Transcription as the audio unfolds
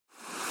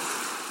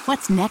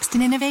What's next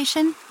in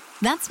innovation?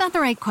 That's not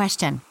the right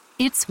question.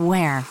 It's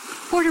where.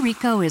 Puerto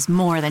Rico is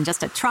more than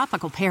just a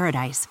tropical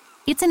paradise.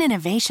 It's an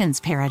innovations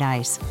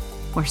paradise,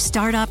 where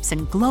startups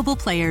and global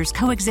players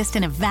coexist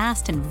in a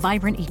vast and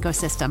vibrant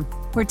ecosystem,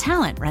 where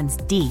talent runs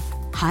deep,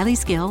 highly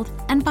skilled,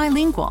 and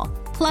bilingual.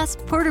 Plus,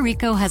 Puerto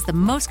Rico has the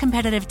most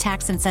competitive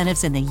tax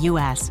incentives in the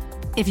U.S.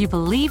 If you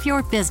believe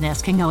your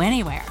business can go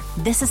anywhere,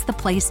 this is the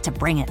place to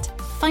bring it.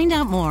 Find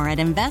out more at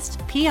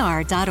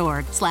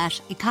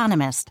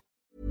investpr.org/economist.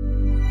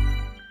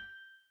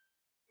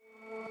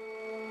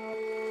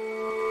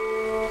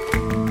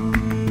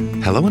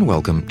 Hello and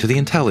welcome to The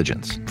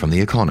Intelligence from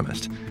The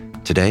Economist.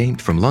 Today,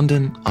 from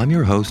London, I'm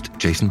your host,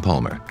 Jason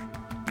Palmer.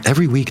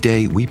 Every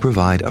weekday, we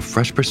provide a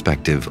fresh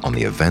perspective on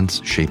the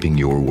events shaping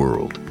your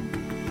world.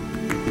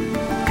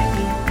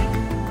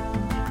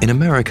 In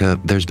America,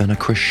 there's been a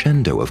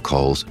crescendo of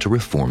calls to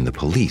reform the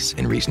police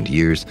in recent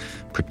years,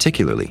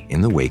 particularly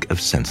in the wake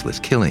of senseless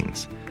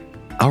killings.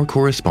 Our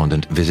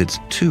correspondent visits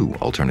 2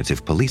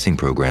 alternative policing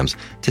programs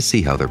to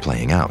see how they're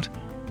playing out.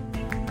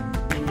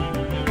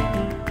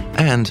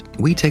 And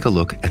we take a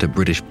look at a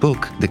British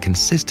book that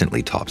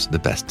consistently tops the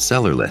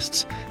bestseller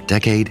lists,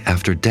 decade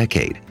after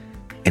decade.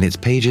 In its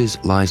pages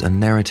lies a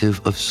narrative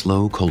of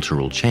slow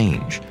cultural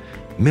change.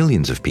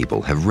 Millions of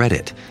people have read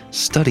it,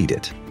 studied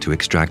it, to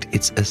extract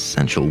its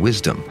essential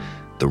wisdom,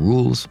 the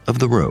rules of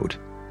the road.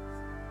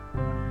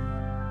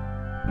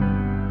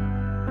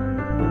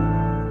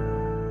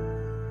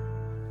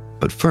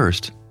 But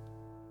first,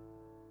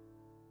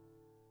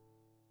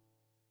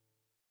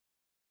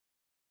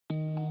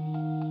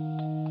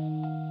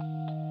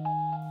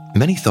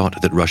 many thought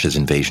that Russia's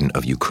invasion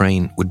of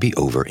Ukraine would be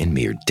over in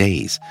mere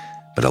days.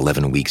 But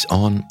 11 weeks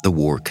on, the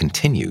war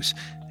continues,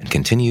 and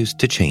continues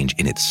to change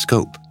in its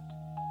scope.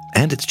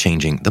 And it's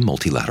changing the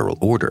multilateral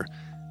order,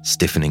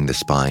 stiffening the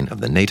spine of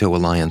the NATO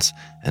alliance,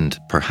 and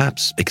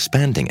perhaps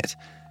expanding it.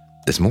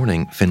 This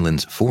morning,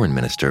 Finland's Foreign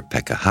Minister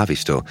Pekka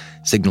Haavisto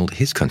signaled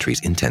his country's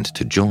intent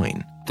to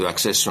join. The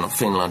accession of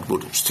Finland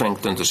would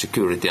strengthen the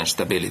security and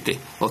stability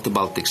of the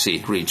Baltic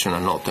Sea region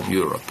and Northern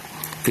Europe.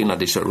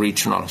 Finland is a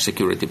regional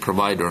security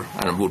provider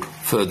and would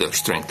further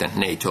strengthen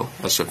NATO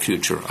as a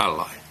future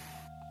ally.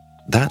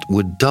 That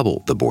would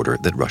double the border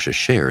that Russia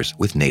shares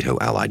with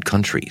NATO-allied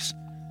countries.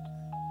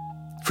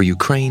 For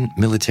Ukraine,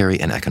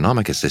 military and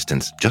economic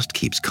assistance just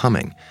keeps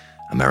coming.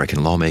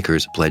 American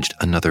lawmakers pledged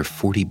another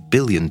 $40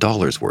 billion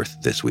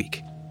worth this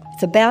week.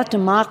 It's about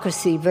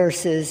democracy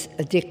versus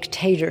a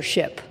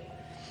dictatorship.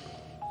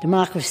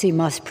 Democracy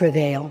must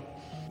prevail.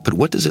 But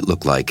what does it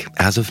look like,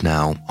 as of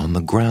now, on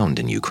the ground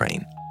in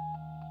Ukraine?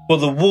 Well,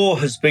 the war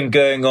has been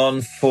going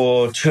on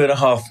for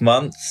 2.5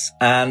 months,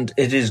 and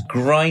it is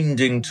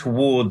grinding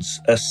towards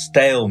a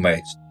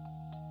stalemate.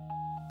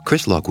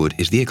 Chris Lockwood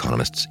is The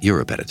Economist's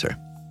Europe editor.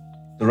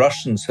 The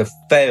Russians have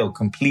failed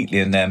completely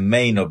in their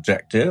main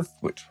objective,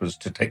 which was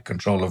to take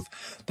control of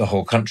the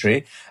whole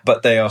country,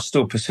 but they are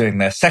still pursuing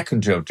their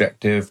secondary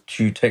objective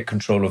to take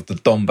control of the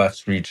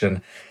Donbass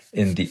region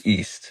in the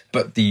east.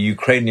 But the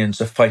Ukrainians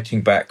are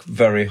fighting back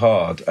very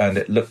hard, and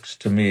it looks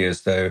to me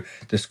as though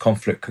this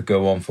conflict could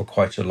go on for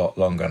quite a lot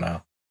longer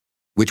now.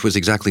 Which was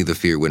exactly the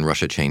fear when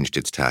Russia changed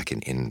its tack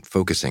in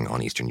focusing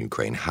on eastern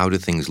Ukraine. How do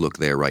things look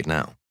there right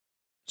now?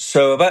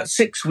 So about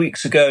 6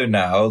 weeks ago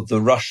now,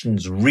 the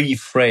Russians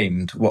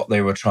reframed what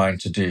they were trying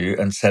to do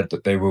and said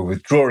that they were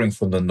withdrawing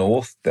from the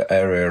north, the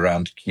area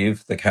around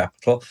Kyiv, the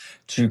capital,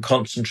 to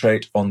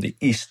concentrate on the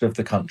east of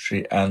the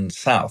country and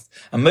south.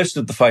 And most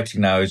of the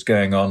fighting now is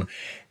going on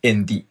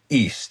in the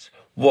east.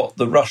 What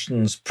the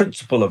Russians'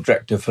 principal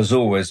objective has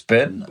always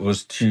been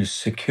was to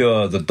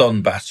secure the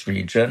Donbass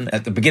region.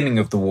 At the beginning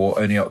of the war,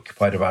 only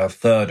occupied about a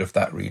third of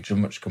that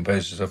region, which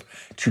composes of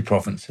 2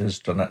 provinces,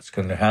 Donetsk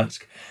and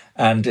Luhansk.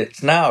 And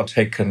it's now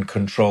taken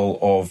control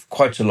of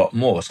quite a lot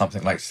more,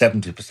 something like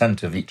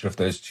 70% of each of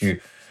those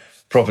 2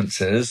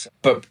 provinces,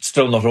 but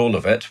still not all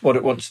of it. What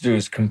it wants to do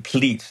is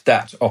complete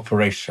that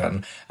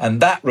operation, and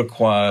that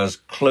requires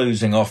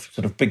closing off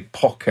sort of big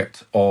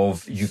pocket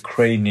of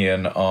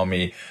Ukrainian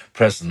army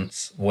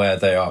presence where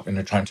they are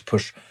trying to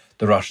push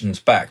the Russians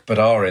back, but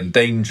are in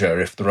danger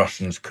if the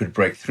Russians could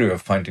break through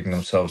of finding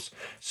themselves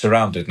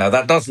surrounded. Now,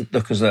 that doesn't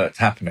look as though it's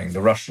happening.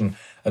 The Russian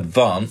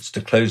advance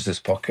to close this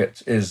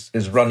pocket is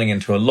running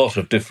into a lot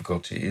of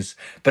difficulties,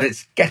 but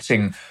it's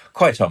getting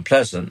quite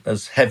unpleasant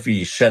as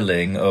heavy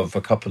shelling of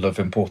a couple of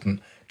important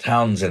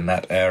towns in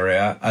that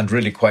area and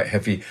really quite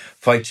heavy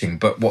fighting.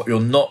 But what you're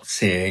not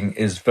seeing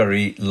is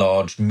very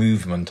large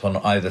movement on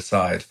either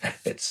side.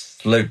 It's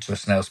slowed to a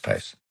snail's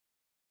pace.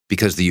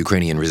 Because the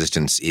Ukrainian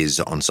resistance is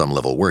on some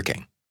level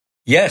working.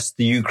 Yes,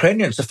 the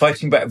Ukrainians are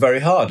fighting back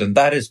very hard, and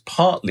that is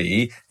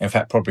partly, in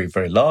fact, probably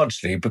very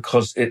largely,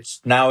 because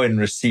it's now in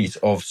receipt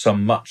of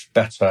some much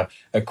better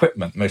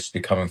equipment,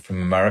 mostly coming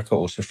from America,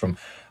 also from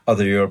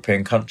other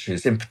European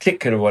countries. In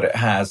particular, what it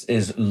has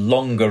is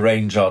longer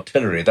range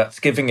artillery.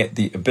 That's giving it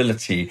the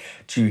ability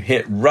to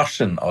hit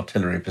Russian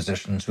artillery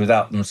positions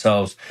without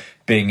themselves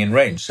being in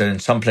range. So in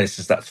some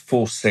places, that's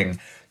forcing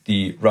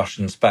the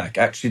Russians back.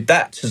 Actually,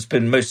 that has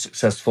been most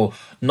successful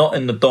not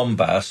in the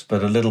Donbass,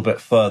 but a little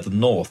bit further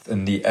north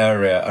in the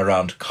area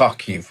around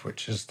Kharkiv,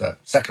 which is the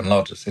second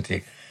largest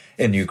city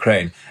in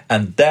Ukraine.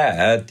 And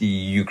there, the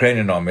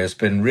Ukrainian army has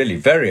been really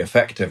very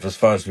effective, as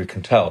far as we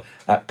can tell,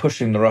 at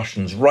pushing the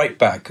Russians right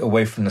back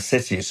away from the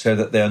city so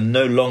that they are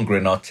no longer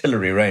in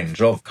artillery range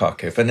of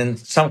Kharkiv. And in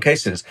some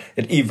cases,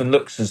 it even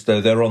looks as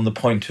though they're on the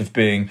point of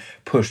being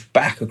pushed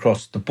back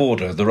across the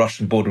border. The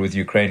Russian border with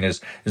Ukraine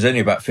is only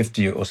about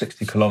 50 or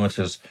 60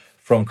 kilometers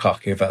from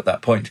Kharkiv at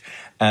that point.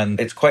 And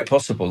it's quite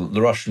possible that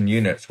the Russian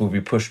units will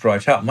be pushed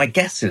right out. My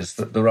guess is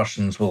that the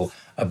Russians will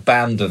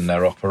abandon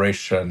their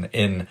operation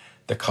in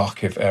the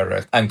Kharkiv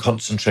area and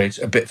concentrate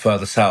a bit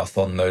further south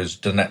on those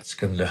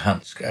Donetsk and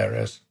Luhansk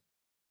areas.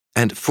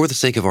 And for the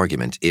sake of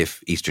argument,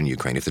 if eastern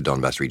Ukraine, if the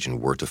Donbass region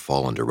were to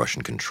fall under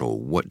Russian control,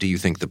 what do you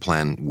think the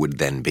plan would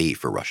then be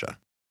for Russia?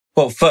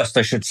 Well, first,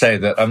 I should say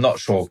that I'm not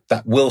sure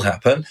that will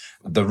happen.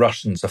 The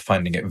Russians are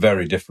finding it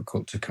very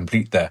difficult to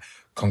complete their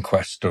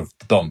conquest of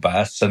the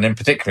Donbass. And in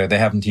particular, they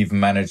haven't even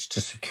managed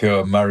to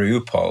secure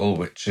Mariupol,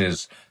 which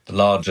is the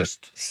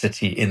largest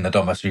city in the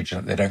Donbass region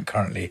that they don't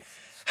currently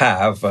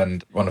have,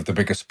 and one of the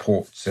biggest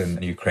ports in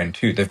Ukraine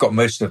too. They've got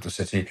most of the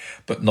city,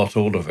 but not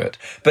all of it.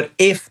 But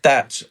if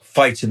that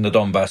fight in the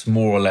Donbass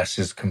more or less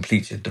is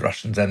completed, the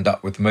Russians end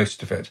up with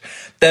most of it,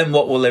 then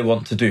what will they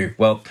want to do?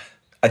 Well,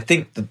 I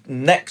think the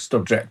next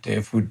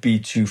objective would be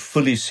to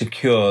fully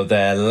secure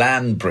their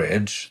land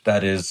bridge,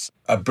 that is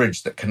a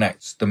bridge that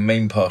connects the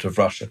main part of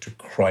Russia to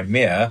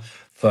Crimea,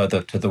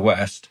 further to the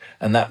west,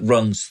 and that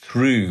runs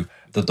through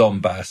the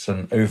Donbass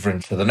and over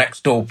into the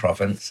next door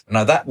province.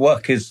 Now, that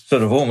work is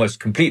sort of almost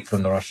complete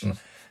from the Russian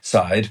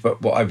side,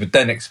 but what I would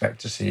then expect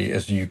to see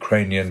is a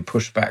Ukrainian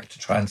pushback to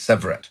try and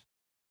sever it.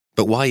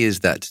 But why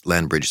is that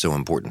land bridge so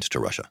important to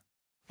Russia?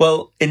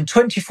 Well, in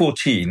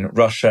 2014,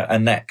 Russia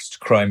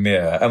annexed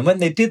Crimea. And when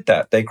they did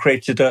that, they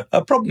created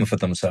a problem for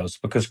themselves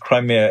because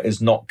Crimea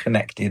is not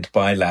connected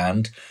by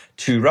land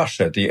to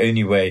Russia. The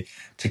only way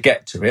to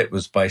get to it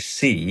was by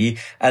sea.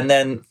 And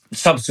then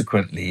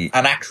subsequently,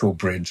 an actual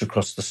bridge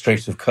across the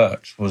Strait of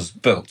Kerch was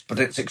built. But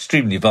it's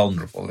extremely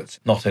vulnerable. It's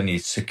not any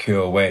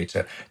secure way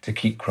to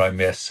keep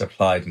Crimea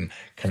supplied and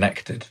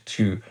connected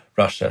to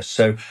Russia.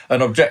 So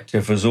an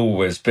objective has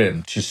always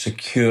been to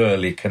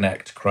securely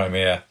connect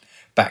Crimea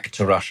back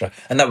to Russia.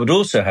 And that would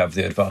also have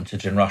the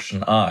advantage in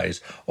Russian eyes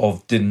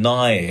of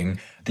denying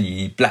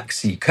the Black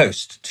Sea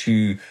coast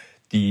to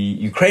the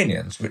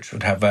Ukrainians, which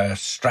would have a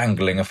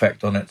strangling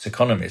effect on its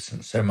economy,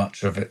 since so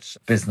much of its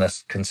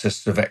business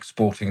consists of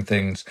exporting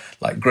things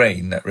like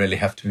grain that really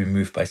have to be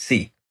moved by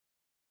sea.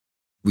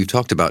 We've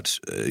talked about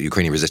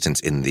Ukrainian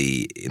resistance in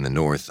the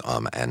north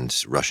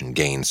and Russian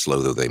gains,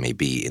 slow though they may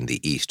be, in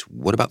the east.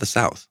 What about the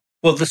south?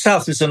 Well, the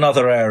south is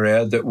another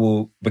area that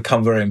will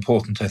become very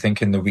important, I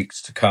think, in the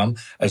weeks to come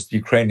as the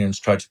Ukrainians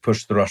try to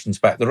push the Russians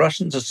back. The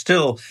Russians are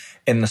still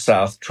in the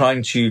south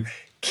trying to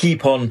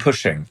keep on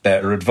pushing.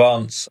 Their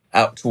advance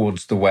out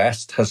towards the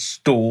west has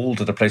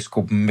stalled at a place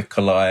called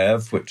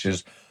Mykolaiv, which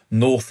is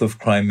north of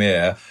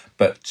Crimea,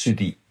 but to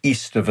the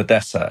east of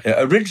Odessa.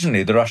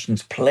 Originally, the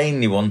Russians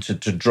plainly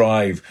wanted to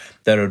drive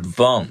their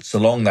advance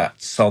along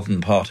that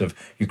southern part of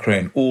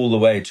Ukraine all the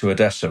way to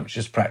Odessa, which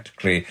is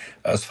practically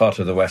as far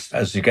to the west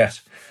as you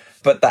get.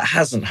 But that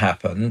hasn't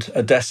happened.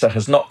 Odessa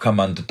has not come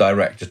under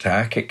direct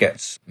attack. It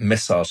gets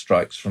missile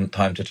strikes from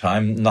time to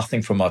time,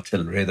 nothing from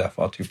artillery. They're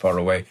far too far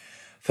away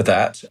for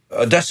that.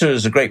 Odessa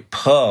is a great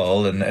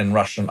pearl in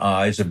Russian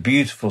eyes, a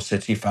beautiful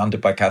city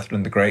founded by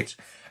Catherine the Great.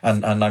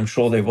 And I'm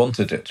sure they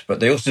wanted it, but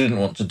they also didn't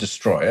want to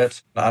destroy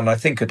it. And I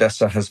think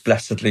Odessa has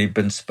blessedly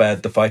been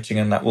spared the fighting,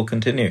 and that will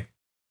continue.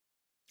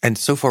 And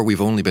so far,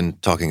 we've only been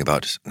talking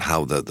about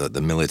how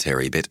the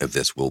military bit of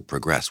this will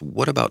progress.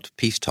 What about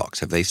peace talks?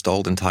 Have they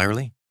stalled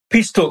entirely?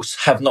 Peace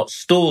talks have not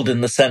stalled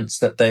in the sense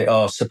that they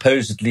are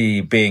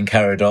supposedly being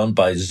carried on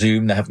by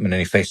Zoom. There haven't been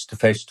any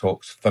face-to-face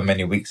talks for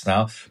many weeks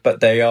now, but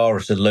they are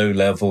at a low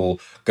level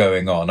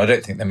going on. I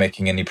don't think they're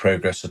making any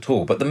progress at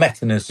all, but the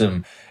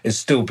mechanism is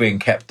still being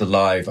kept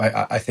alive,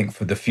 I think,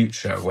 for the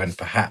future when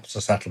perhaps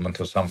a settlement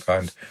of some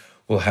kind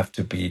will have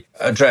to be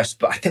addressed.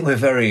 But I think we're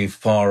very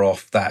far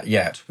off that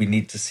yet. We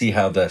need to see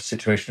how the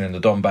situation in the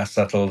Donbass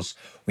settles.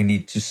 We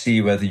need to see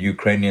whether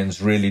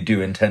Ukrainians really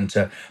do intend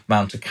to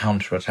mount a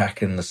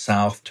counterattack in the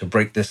south to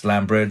break this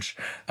land bridge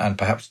and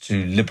perhaps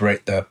to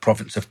liberate the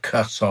province of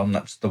Kherson.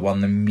 That's the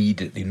one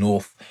immediately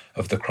north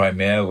of the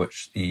Crimea,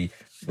 which the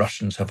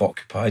Russians have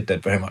occupied.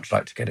 They'd very much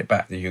like to get it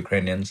back, the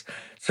Ukrainians.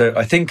 So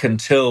I think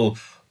until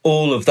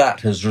all of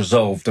that has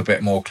resolved a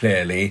bit more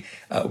clearly,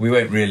 we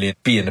won't really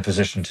be in a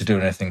position to do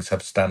anything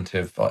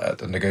substantive at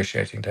the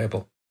negotiating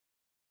table.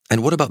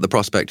 And what about the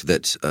prospect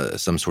that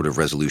some sort of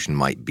resolution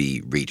might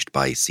be reached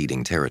by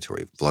ceding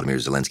territory?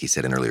 Volodymyr Zelensky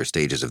said in earlier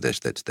stages of this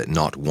that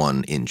not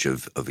 1 inch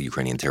of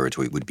Ukrainian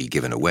territory would be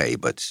given away.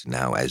 But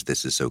now, as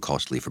this is so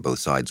costly for both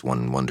sides,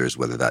 one wonders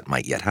whether that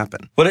might yet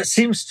happen. Well, it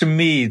seems to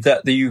me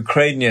that the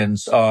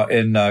Ukrainians are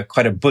in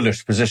quite a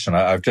bullish position.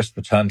 I've just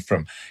returned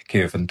from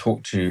Kyiv and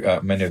talked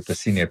to many of the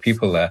senior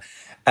people there.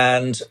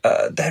 And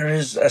there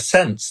is a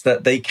sense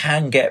that they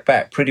can get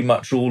back pretty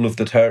much all of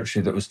the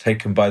territory that was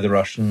taken by the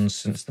Russians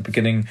since the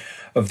beginning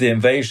of the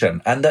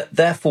invasion. And that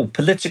therefore,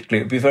 politically,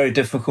 it would be very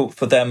difficult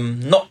for them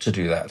not to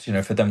do that,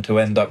 for them to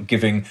end up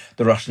giving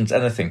the Russians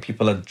anything.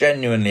 People are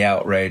genuinely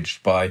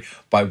outraged by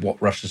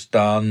what Russia's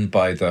done,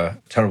 by the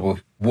terrible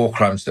war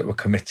crimes that were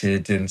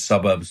committed in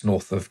suburbs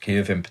north of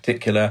Kyiv in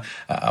particular,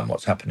 and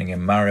what's happening in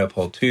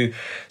Mariupol too.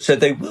 So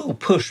they will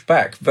push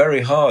back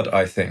very hard,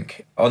 I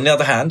think. On the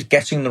other hand,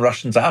 getting the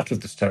Russians out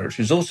of this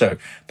territory is also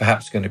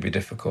perhaps going to be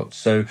difficult.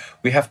 So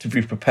we have to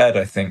be prepared,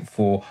 I think,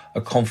 for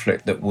a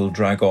conflict that will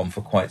drag on for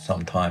quite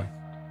some time.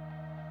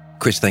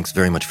 Chris, thanks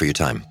very much for your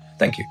time.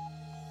 Thank you.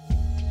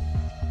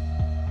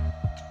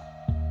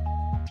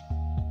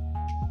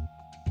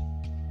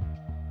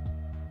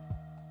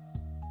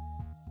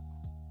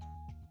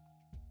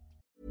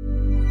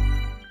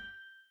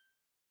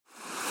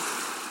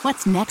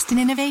 What's next in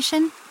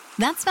innovation?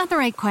 That's not the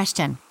right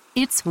question.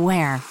 It's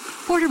where.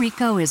 Puerto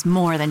Rico is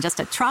more than just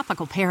a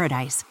tropical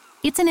paradise.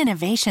 It's an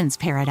innovations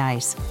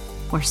paradise,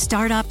 where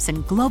startups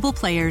and global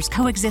players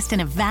coexist in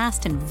a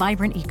vast and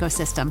vibrant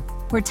ecosystem,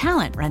 where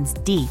talent runs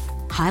deep,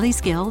 highly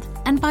skilled,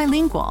 and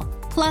bilingual.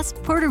 Plus,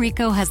 Puerto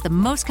Rico has the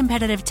most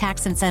competitive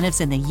tax incentives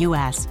in the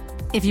U.S.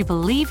 If you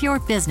believe your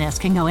business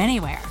can go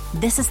anywhere,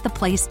 this is the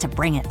place to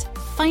bring it.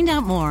 Find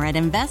out more at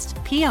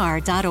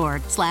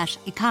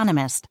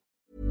investpr.org/economist.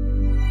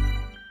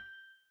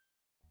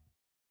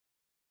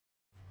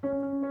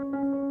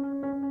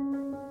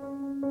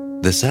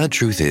 The sad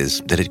truth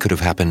is that it could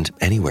have happened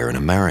anywhere in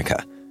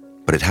America,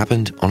 but it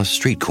happened on a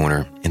street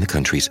corner in the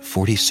country's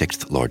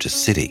 46th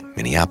largest city,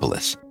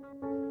 Minneapolis.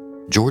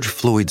 George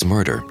Floyd's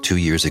murder 2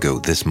 years ago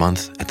this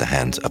month at the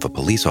hands of a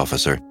police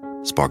officer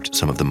sparked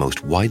some of the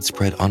most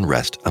widespread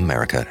unrest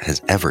America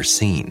has ever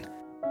seen.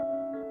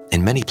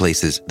 In many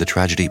places, the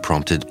tragedy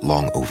prompted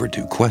long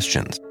overdue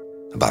questions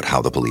about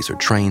how the police are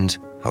trained,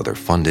 how they're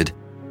funded,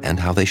 and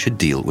how they should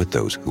deal with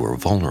those who are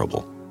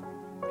vulnerable.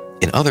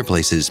 In other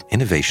places,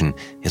 innovation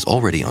is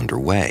already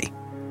underway.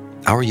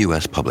 Our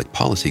U.S. public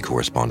policy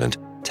correspondent,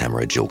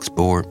 Tamara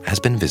Jilks-Bohr, has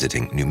been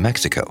visiting New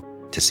Mexico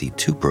to see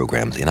 2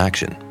 programs in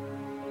action.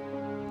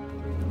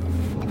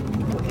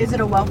 Is it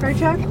a welfare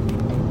check?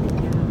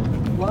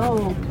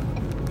 Whoa.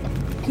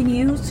 Can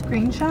you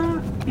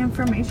screenshot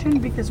information?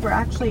 Because we're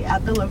actually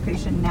at the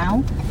location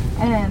now,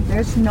 and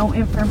there's no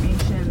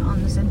information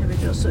on this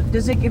individual. So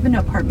does it give an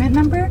apartment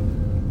number?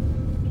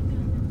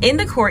 In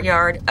the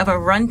courtyard of a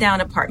rundown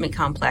apartment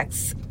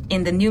complex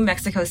in the New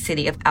Mexico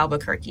city of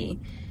Albuquerque,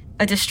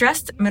 a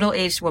distressed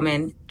middle-aged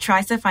woman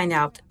tries to find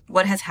out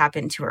what has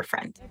happened to her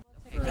friend.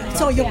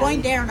 So you're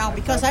going there now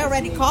because I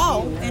already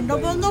called and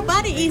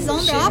nobody is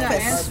on the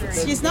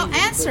office. She's not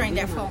answering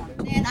their phone.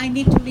 And I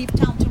need to leave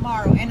town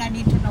tomorrow and I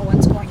need to know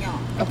what's going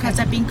on. Because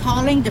I've been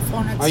calling, the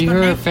phone is Are you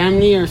her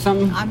family or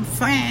something? I'm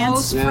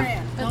friends.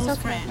 Close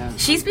friend.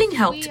 She's being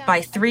helped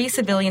by 3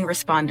 civilian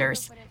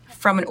responders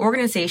from an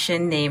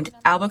organization named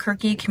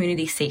Albuquerque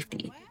Community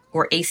Safety,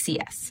 or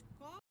ACS.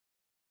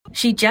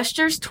 She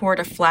gestures toward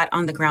a flat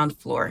on the ground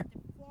floor.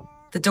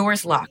 The door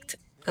is locked,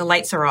 the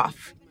lights are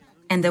off,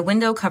 and the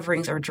window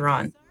coverings are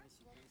drawn.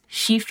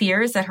 She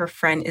fears that her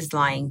friend is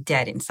lying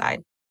dead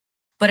inside.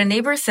 But a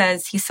neighbor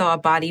says he saw a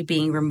body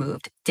being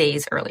removed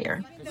days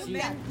earlier.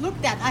 Look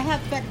that, I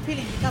have bad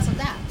feeling because of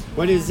that.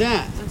 What is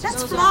that?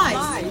 That's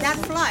flies. That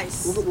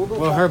flies.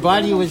 Well, her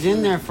body was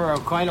in there for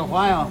quite a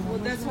while. Well,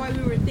 that's why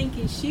we were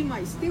thinking she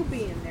might still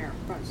be in there.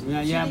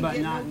 Yeah, but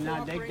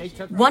not they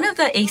took her. One of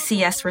the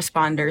ACS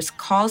responders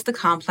calls the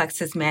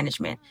complex's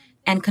management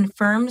and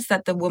confirms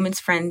that the woman's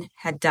friend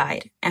had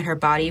died and her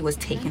body was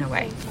taken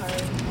away.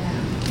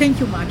 Thank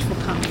you much for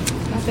coming.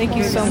 Thank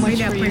you so much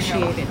I for your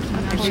help. appreciate it.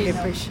 I really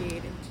appreciate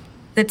it.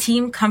 The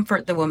team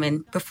comfort the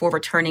woman before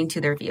returning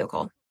to their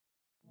vehicle.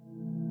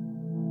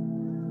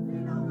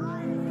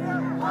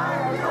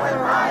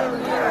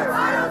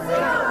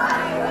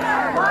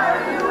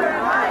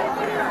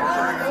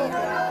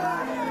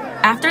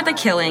 After the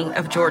killing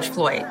of George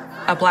Floyd,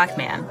 a black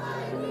man,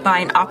 by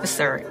an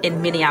officer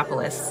in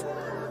Minneapolis,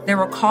 there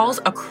were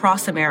calls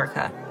across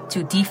America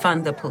to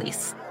defund the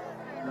police.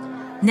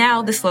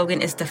 Now the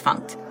slogan is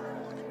defunct.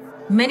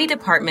 Many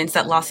departments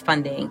that lost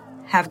funding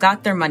have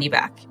got their money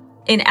back.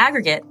 In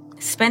aggregate,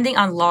 spending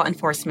on law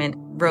enforcement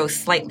rose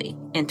slightly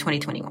in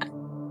 2021.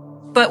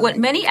 But what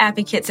many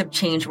advocates of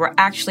change were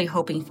actually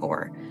hoping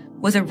for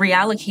was a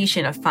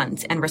reallocation of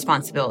funds and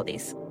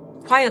responsibilities.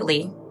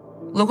 Quietly,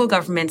 local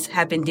governments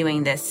have been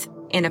doing this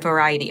in a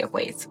variety of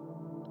ways.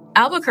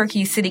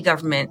 Albuquerque city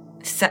government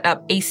set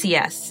up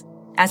ACS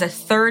as a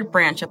third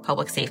branch of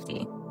public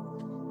safety.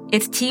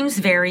 Its teams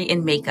vary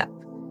in makeup,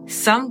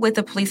 some with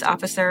a police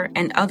officer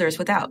and others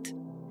without.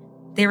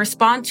 They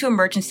respond to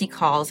emergency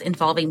calls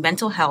involving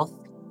mental health,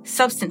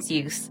 substance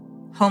use,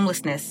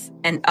 homelessness,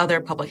 and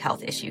other public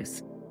health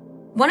issues.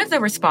 One of the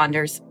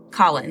responders,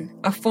 Colin,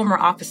 a former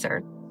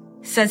officer,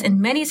 says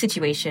in many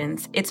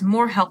situations, it's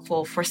more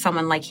helpful for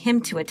someone like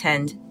him to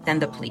attend than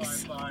the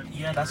police.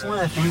 Yeah, that's one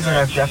of the things that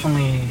I've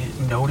definitely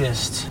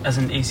noticed as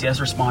an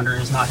ACS responder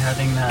is not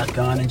having that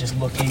gun and just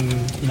looking,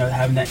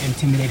 having that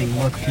intimidating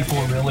look.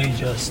 People really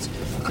just,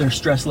 their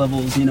stress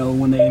levels,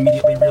 when they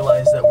immediately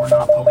realize that we're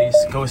not police,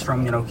 goes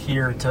from,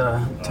 here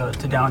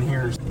to down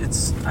here.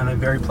 It's a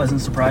very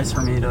pleasant surprise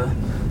for me to,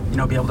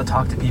 be able to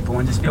talk to people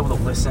and just be able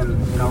to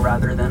listen,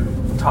 rather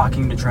than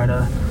talking to try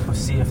to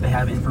see if they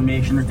have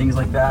information or things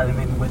like that. I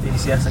mean, with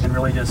ACS, I can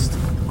really just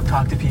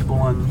talk to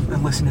people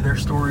and listen to their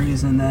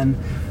stories and then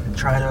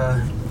try to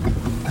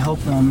help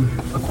them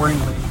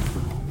accordingly.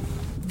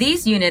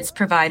 These units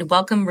provide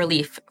welcome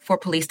relief for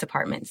police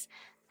departments,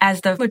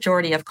 as the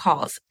majority of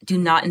calls do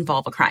not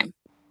involve a crime.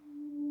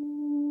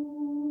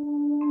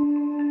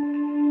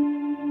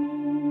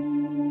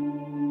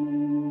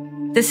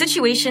 The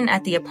situation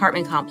at the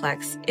apartment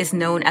complex is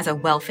known as a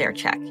welfare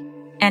check,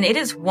 and it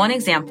is one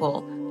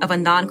example of a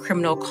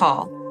non-criminal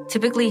call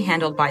typically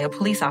handled by a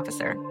police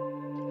officer.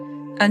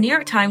 A New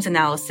York Times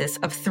analysis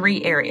of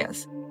 3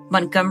 areas,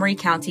 Montgomery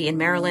County in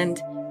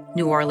Maryland,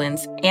 New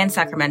Orleans, and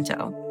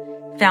Sacramento,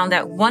 found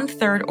that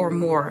 1/3 or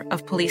more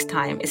of police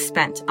time is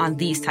spent on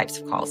these types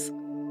of calls.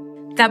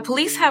 That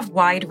police have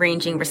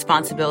wide-ranging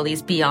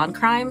responsibilities beyond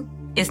crime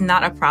is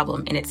not a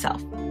problem in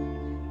itself.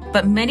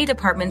 But many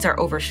departments are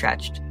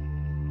overstretched.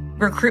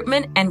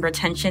 Recruitment and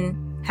retention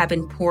have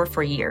been poor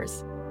for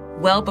years,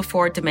 well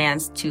before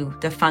demands to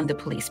defund the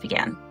police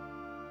began.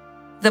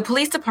 The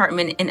police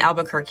department in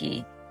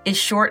Albuquerque is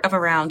short of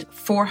around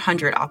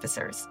 400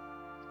 officers.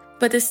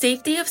 But the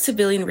safety of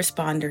civilian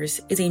responders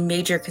is a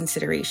major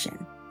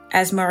consideration,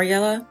 as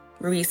Mariela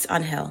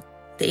Ruiz-Angel,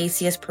 the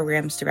ACS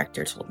programs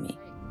director, told me.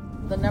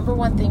 The number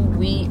one thing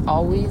we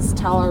always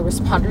tell our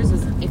responders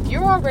is if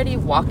you're already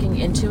walking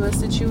into a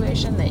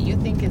situation that you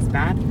think is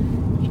bad,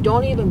 you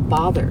don't even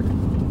bother.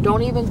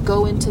 Don't even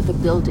go into the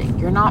building.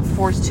 You're not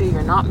forced to.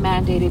 You're not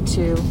mandated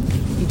to.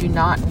 You do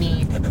not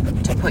need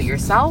to put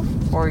yourself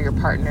or your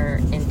partner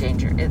in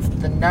danger. It's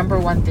the number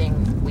one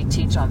thing we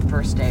teach on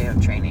first day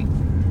of training.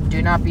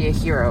 Do not be a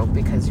hero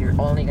because you're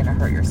only going to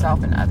hurt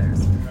yourself and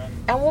others.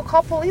 And we'll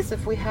call police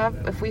if we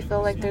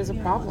feel like there's a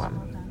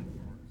problem.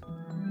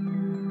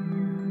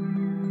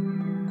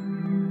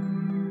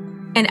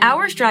 An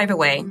hour's drive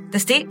away, the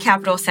state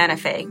capital Santa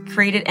Fe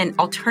created an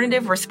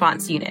alternative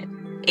response unit,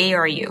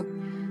 ARU,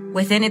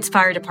 within its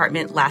fire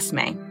department last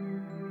May.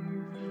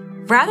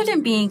 Rather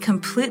than being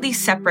completely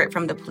separate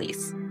from the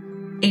police,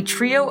 a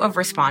trio of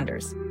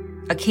responders,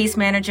 a case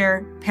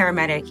manager,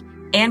 paramedic,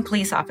 and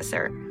police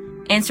officer,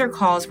 answer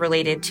calls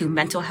related to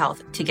mental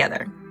health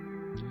together.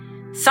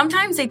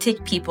 Sometimes they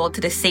take people to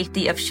the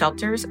safety of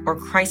shelters or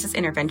crisis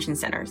intervention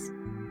centers.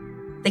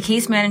 The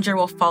case manager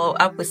will follow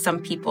up with some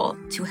people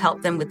to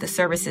help them with the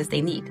services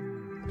they need.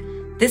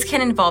 This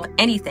can involve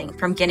anything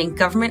from getting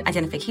government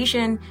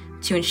identification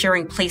to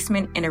ensuring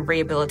placement in a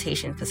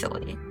rehabilitation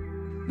facility.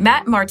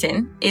 Matt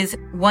Martin is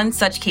one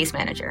such case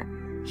manager.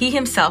 He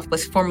himself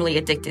was formerly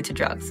addicted to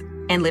drugs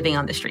and living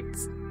on the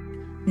streets.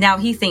 Now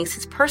he thinks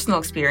his personal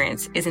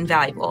experience is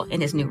invaluable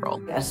in his new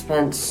role. I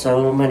spent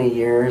so many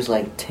years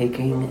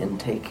taking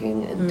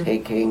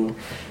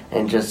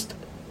and just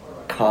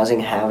causing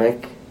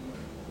havoc.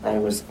 I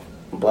was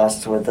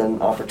blessed with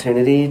an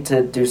opportunity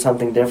to do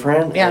something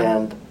different,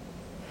 and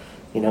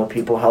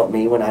people helped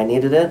me when I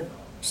needed it,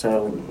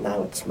 so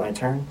now it's my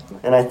turn.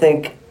 And I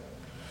think,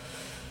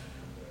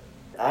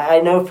 I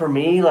know for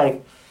me,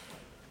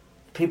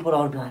 people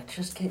would be like,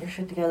 just get your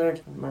shit together.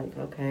 I'm like,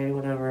 okay,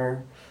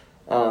 whatever.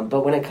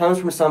 But when it comes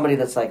from somebody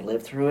that's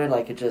lived through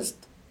it, it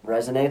just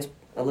resonates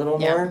a little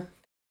more.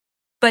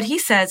 But he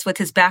says with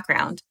his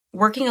background,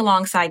 working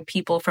alongside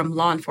people from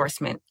law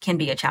enforcement can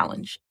be a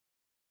challenge.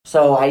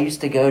 So I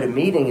used to go to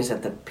meetings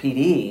at the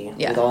PD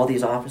with all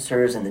these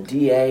officers and the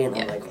DA, and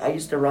I'm I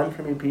used to run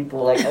from you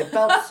people. I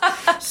felt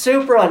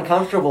super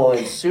uncomfortable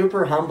and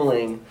super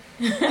humbling.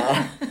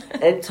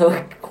 It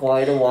took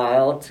quite a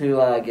while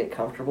to get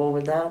comfortable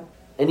with that.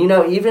 And,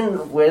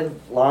 even with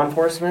law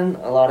enforcement,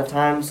 a lot of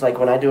times,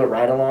 when I do a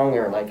ride-along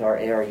or, our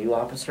ARU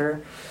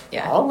officer,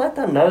 I'll let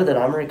them know that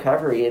I'm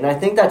recovery. And I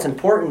think that's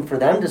important for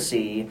them to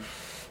see,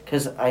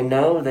 because I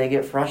know they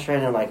get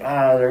frustrated and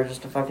they're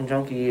just a fucking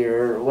junkie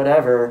or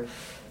whatever.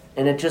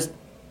 And it just,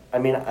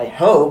 I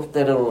hope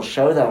that it'll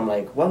show them,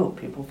 whoa,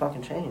 people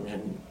fucking change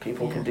and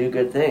people can do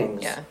good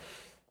things. Yeah.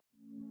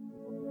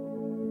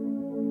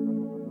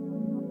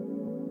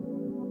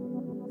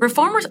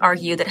 Reformers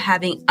argue that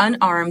having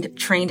unarmed,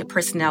 trained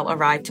personnel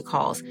arrive to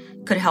calls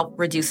could help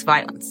reduce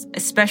violence,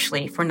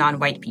 especially for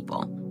non-white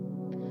people.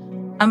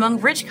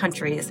 Among rich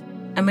countries,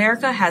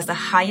 America has the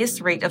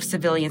highest rate of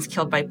civilians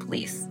killed by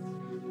police,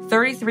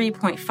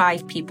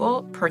 33.5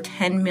 people per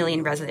 10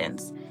 million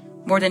residents,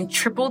 more than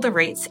triple the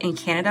rates in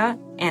Canada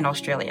and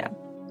Australia.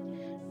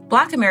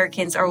 Black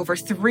Americans are over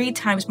 3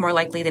 times more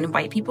likely than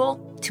white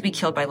people to be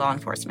killed by law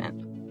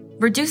enforcement.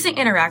 Reducing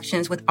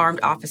interactions with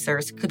armed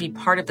officers could be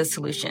part of the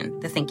solution,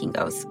 the thinking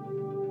goes.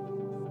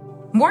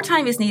 More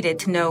time is needed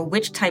to know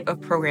which type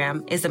of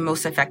program is the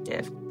most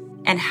effective,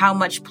 and how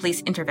much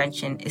police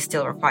intervention is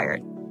still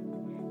required.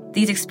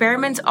 These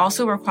experiments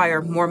also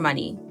require more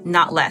money,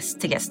 not less,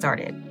 to get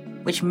started,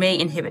 which may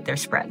inhibit their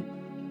spread.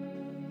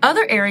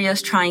 Other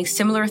areas trying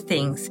similar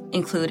things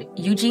include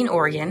Eugene,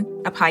 Oregon,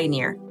 a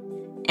pioneer,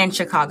 and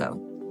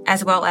Chicago,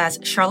 as well as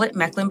Charlotte,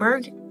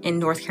 Mecklenburg in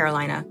North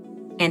Carolina,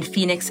 and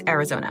Phoenix,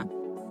 Arizona.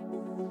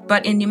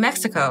 But in New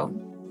Mexico,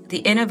 the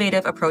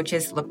innovative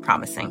approaches look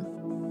promising.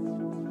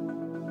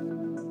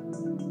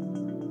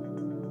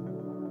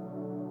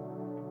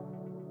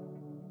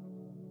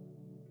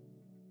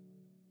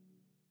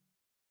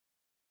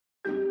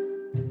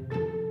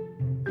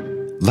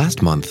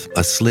 Last month,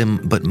 a slim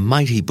but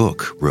mighty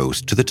book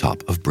rose to the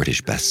top of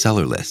British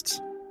bestseller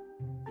lists.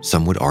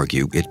 Some would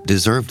argue it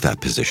deserved that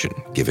position,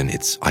 given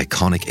its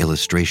iconic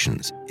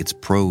illustrations, its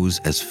prose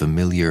as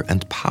familiar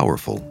and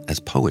powerful as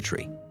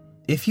poetry.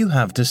 If you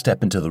have to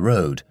step into the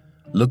road,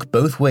 look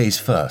both ways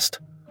first.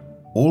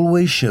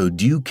 Always show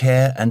due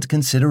care and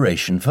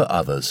consideration for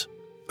others.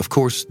 Of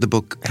course, the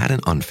book had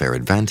an unfair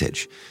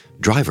advantage.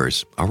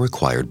 Drivers are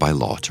required by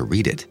law to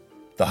read it.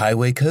 The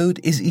Highway Code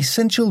is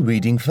essential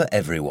reading for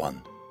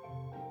everyone.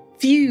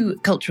 Few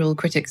cultural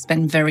critics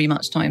spend very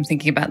much time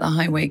thinking about the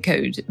Highway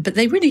Code, but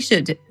they really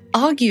should.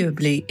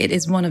 Arguably, it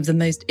is one of the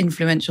most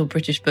influential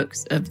British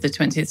books of the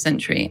 20th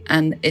century,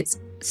 and it's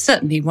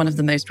certainly one of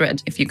the most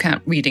read if you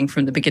count reading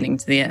from the beginning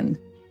to the end.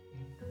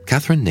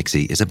 Catherine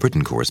Nixie is a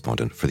Britain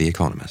correspondent for The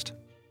Economist.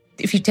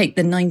 If you take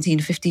the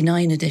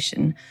 1959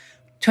 edition,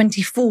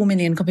 24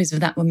 million copies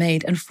of that were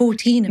made, and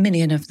 14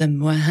 million of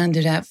them were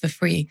handed out for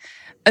free.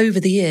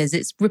 Over the years,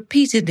 it's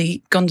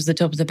repeatedly gone to the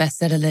top of the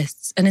bestseller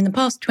lists, and in the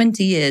past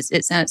 20 years,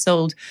 it's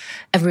outsold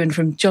everyone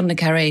from John le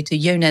Carré to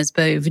Jo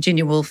Nesbø,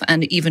 Virginia Woolf,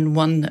 and even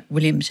one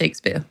William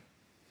Shakespeare.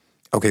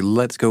 Okay,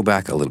 let's go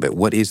back a little bit.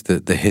 What is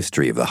the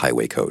history of the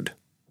Highway Code?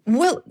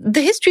 Well,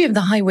 the history of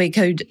the Highway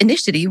Code,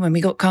 initially, when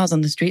we got cars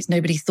on the streets,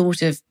 nobody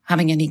thought of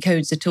having any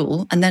codes at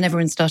all, and then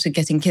everyone started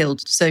getting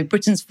killed. So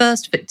Britain's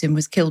first victim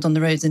was killed on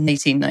the roads in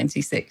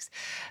 1896.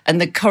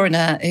 And the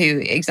coroner who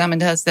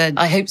examined her said,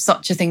 "I hope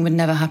such a thing would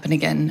never happen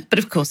again." But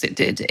of course it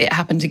did. It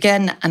happened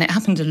again, and it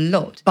happened a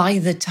lot. By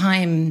the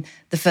time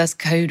the first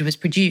code was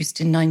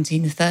produced in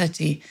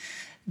 1930,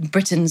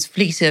 Britain's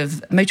fleet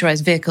of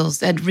motorised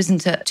vehicles had risen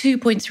to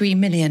 2.3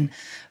 million,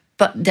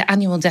 but the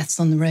annual deaths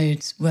on the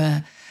roads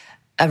were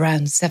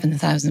around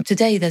 7,000.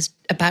 Today, there's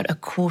about a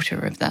quarter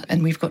of that,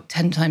 and we've got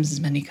 10 times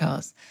as many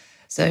cars.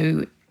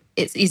 So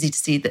it's easy to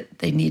see that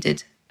they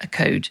needed a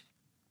code.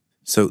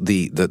 So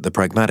the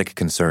pragmatic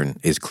concern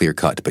is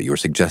clear-cut, but you're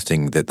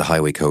suggesting that the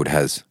Highway Code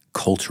has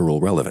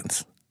cultural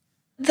relevance.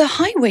 The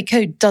Highway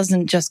Code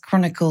doesn't just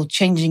chronicle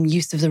changing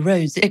use of the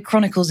roads, it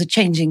chronicles a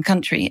changing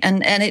country,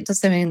 and it does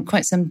so in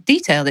quite some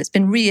detail. It's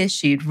been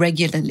reissued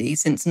regularly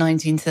since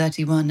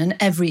 1931, and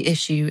every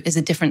issue is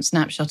a different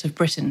snapshot of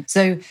Britain.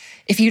 So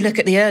if you look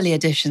at the early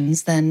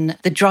editions, then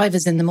the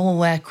drivers in them all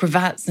wear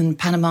cravats and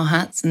Panama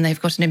hats, and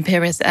they've got an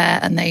imperious air,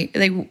 and they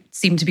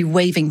seem to be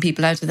waving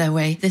people out of their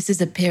way. This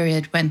is a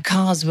period when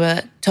cars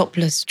were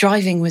topless,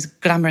 driving was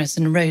glamorous,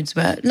 and roads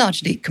were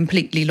largely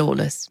completely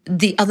lawless.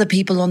 The other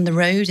people on the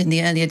road in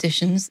the early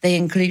editions, they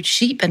include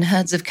sheep and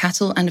herds of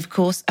cattle, and of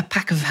course a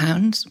pack of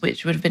hounds,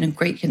 which would have been a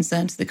great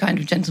concern to the kind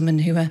of gentlemen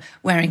who were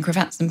wearing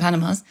cravats and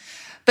Panamas.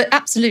 But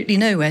absolutely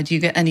nowhere do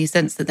you get any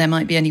sense that there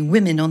might be any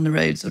women on the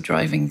roads or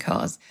driving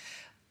cars.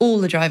 All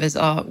the drivers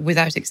are,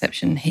 without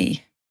exception,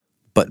 he.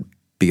 But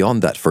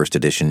beyond that first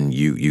edition,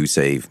 you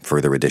say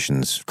further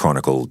editions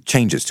chronicle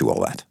changes to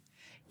all that.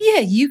 Yeah,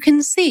 you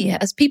can see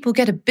as people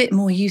get a bit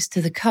more used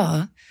to the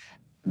car,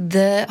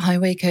 the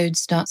Highway Code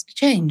starts to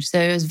change. So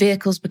as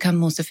vehicles become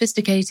more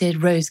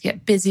sophisticated, roads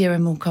get busier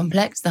and more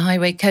complex, the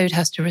Highway Code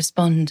has to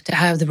respond to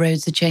how the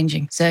roads are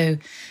changing. So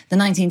the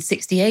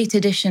 1968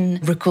 edition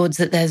records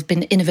that there's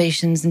been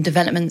innovations and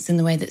developments in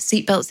the way that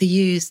seatbelts are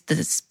used,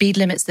 the speed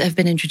limits that have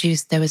been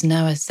introduced. There was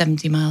now a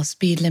 70-mile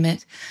speed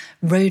limit.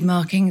 Road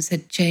markings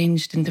had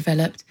changed and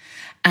developed.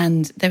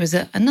 And there was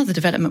another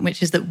development,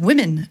 which is that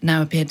women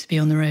now appeared to be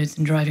on the roads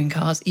and driving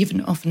cars,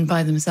 even often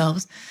by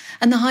themselves.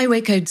 And the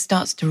Highway Code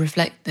starts to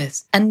reflect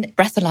this. And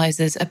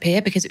breathalyzers appear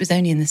because it was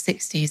only in the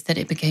 60s that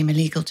it became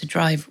illegal to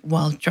drive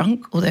while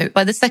drunk, although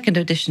by the second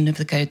edition of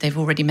the code, they've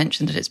already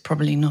mentioned that it's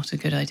probably not a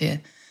good idea.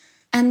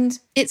 And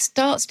it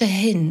starts to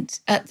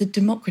hint at the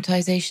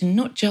democratisation,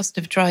 not just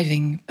of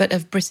driving, but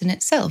of Britain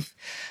itself.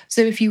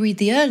 So if you read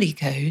the early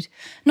code,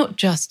 not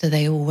just are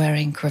they all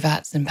wearing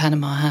cravats and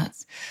Panama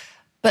hats,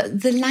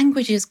 but the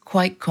language is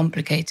quite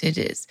complicated.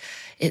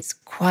 It's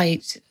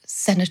quite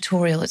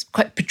senatorial. It's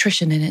quite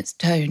patrician in its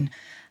tone.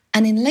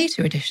 And in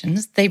later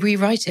editions, they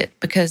rewrite it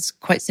because,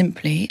 quite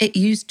simply, it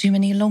used too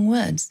many long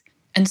words.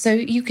 And so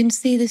you can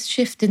see this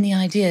shift in the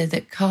idea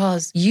that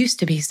cars used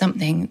to be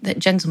something that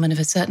gentlemen of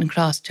a certain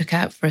class took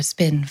out for a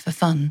spin, for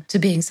fun, to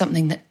being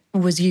something that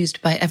was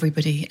used by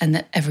everybody and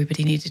that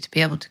everybody needed to be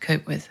able to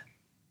cope with.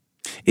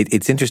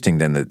 It's interesting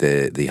then that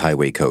the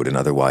Highway Code, an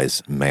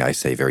otherwise, may I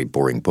say, very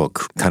boring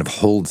book, kind of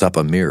holds up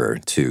a mirror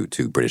to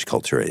British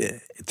culture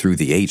through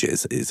the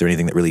ages. Is there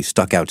anything that really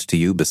stuck out to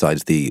you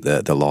besides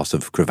the loss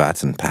of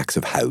cravats and packs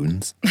of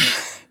hounds?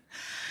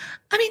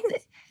 I mean,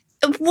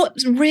 what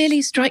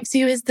really strikes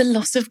you is the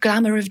loss of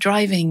glamour of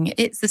driving.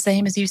 It's the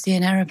same as you see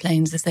in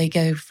aeroplanes as they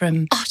go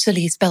from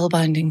utterly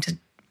spellbinding to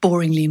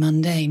boringly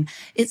mundane.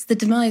 It's the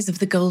demise of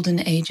the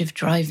golden age of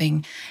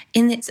driving.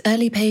 In its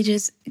early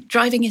pages,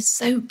 driving is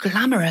so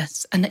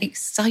glamorous and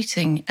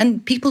exciting,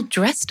 and people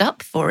dressed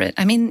up for it.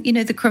 I mean,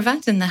 the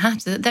cravat and the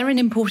hat, they're an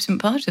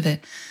important part of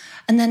it.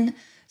 And then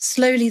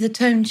slowly the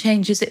tone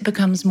changes. It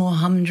becomes more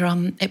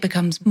humdrum. It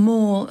becomes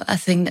more a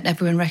thing that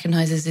everyone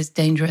recognises is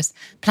dangerous.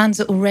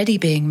 Plans are already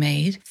being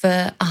made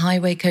for a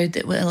highway code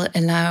that will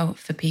allow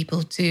for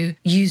people to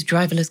use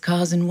driverless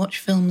cars and watch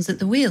films at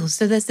the wheel.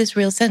 So there's this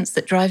real sense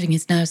that driving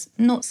is now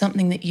not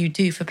something that you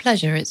do for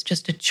pleasure. It's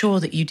just a chore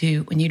that you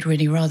do when you'd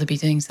really rather be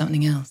doing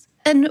something else.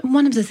 And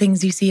one of the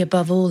things you see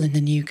above all in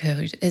the new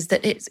code is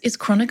that it's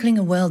chronicling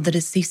a world that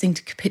is ceasing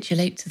to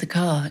capitulate to the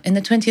car. In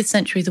the 20th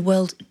century, the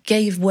world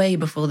gave way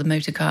before the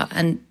motor car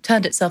and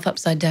turned itself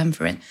upside down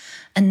for it.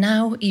 And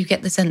now you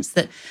get the sense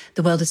that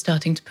the world is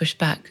starting to push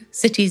back.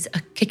 Cities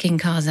are kicking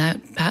cars out,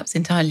 perhaps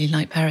entirely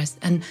like Paris,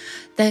 and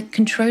they're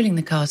controlling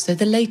the cars. So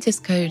the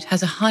latest code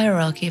has a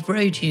hierarchy of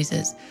road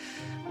users.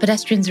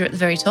 Pedestrians are at the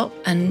very top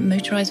and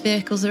motorised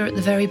vehicles are at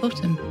the very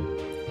bottom.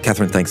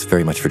 Catherine, thanks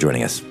very much for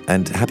joining us,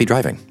 and happy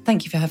driving.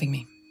 Thank you for having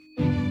me.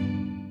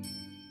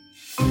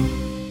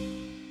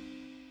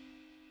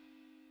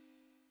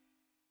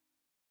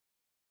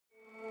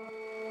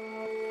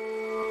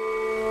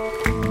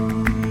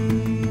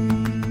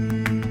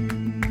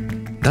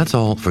 That's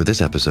all for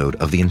this episode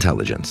of The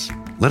Intelligence.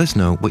 Let us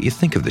know what you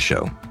think of the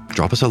show.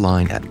 Drop us a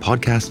line at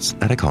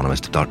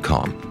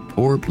podcasts@economist.com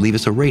or leave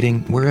us a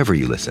rating wherever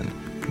you listen.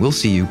 We'll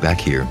see you back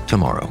here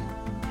tomorrow.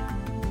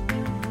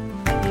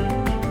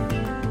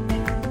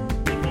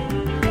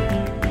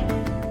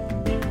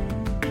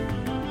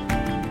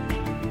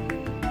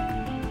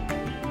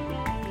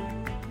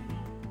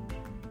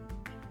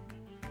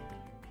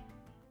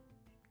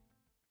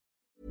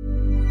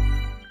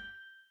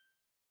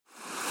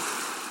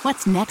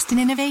 What's next in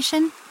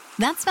innovation?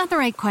 That's not the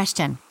right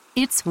question.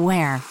 It's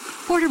where.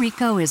 Puerto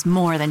Rico is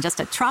more than just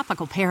a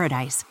tropical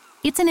paradise.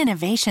 It's an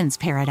innovations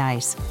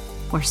paradise,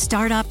 where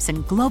startups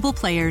and global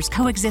players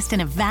coexist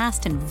in a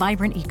vast and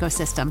vibrant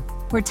ecosystem,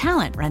 where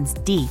talent runs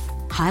deep,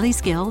 highly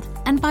skilled,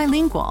 and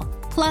bilingual.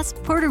 Plus,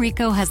 Puerto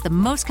Rico has the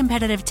most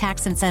competitive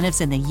tax incentives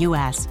in the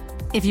U.S.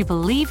 If you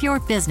believe your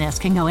business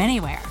can go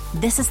anywhere,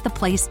 this is the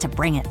place to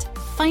bring it.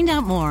 Find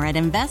out more at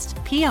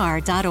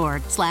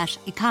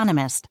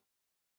investpr.org/economist.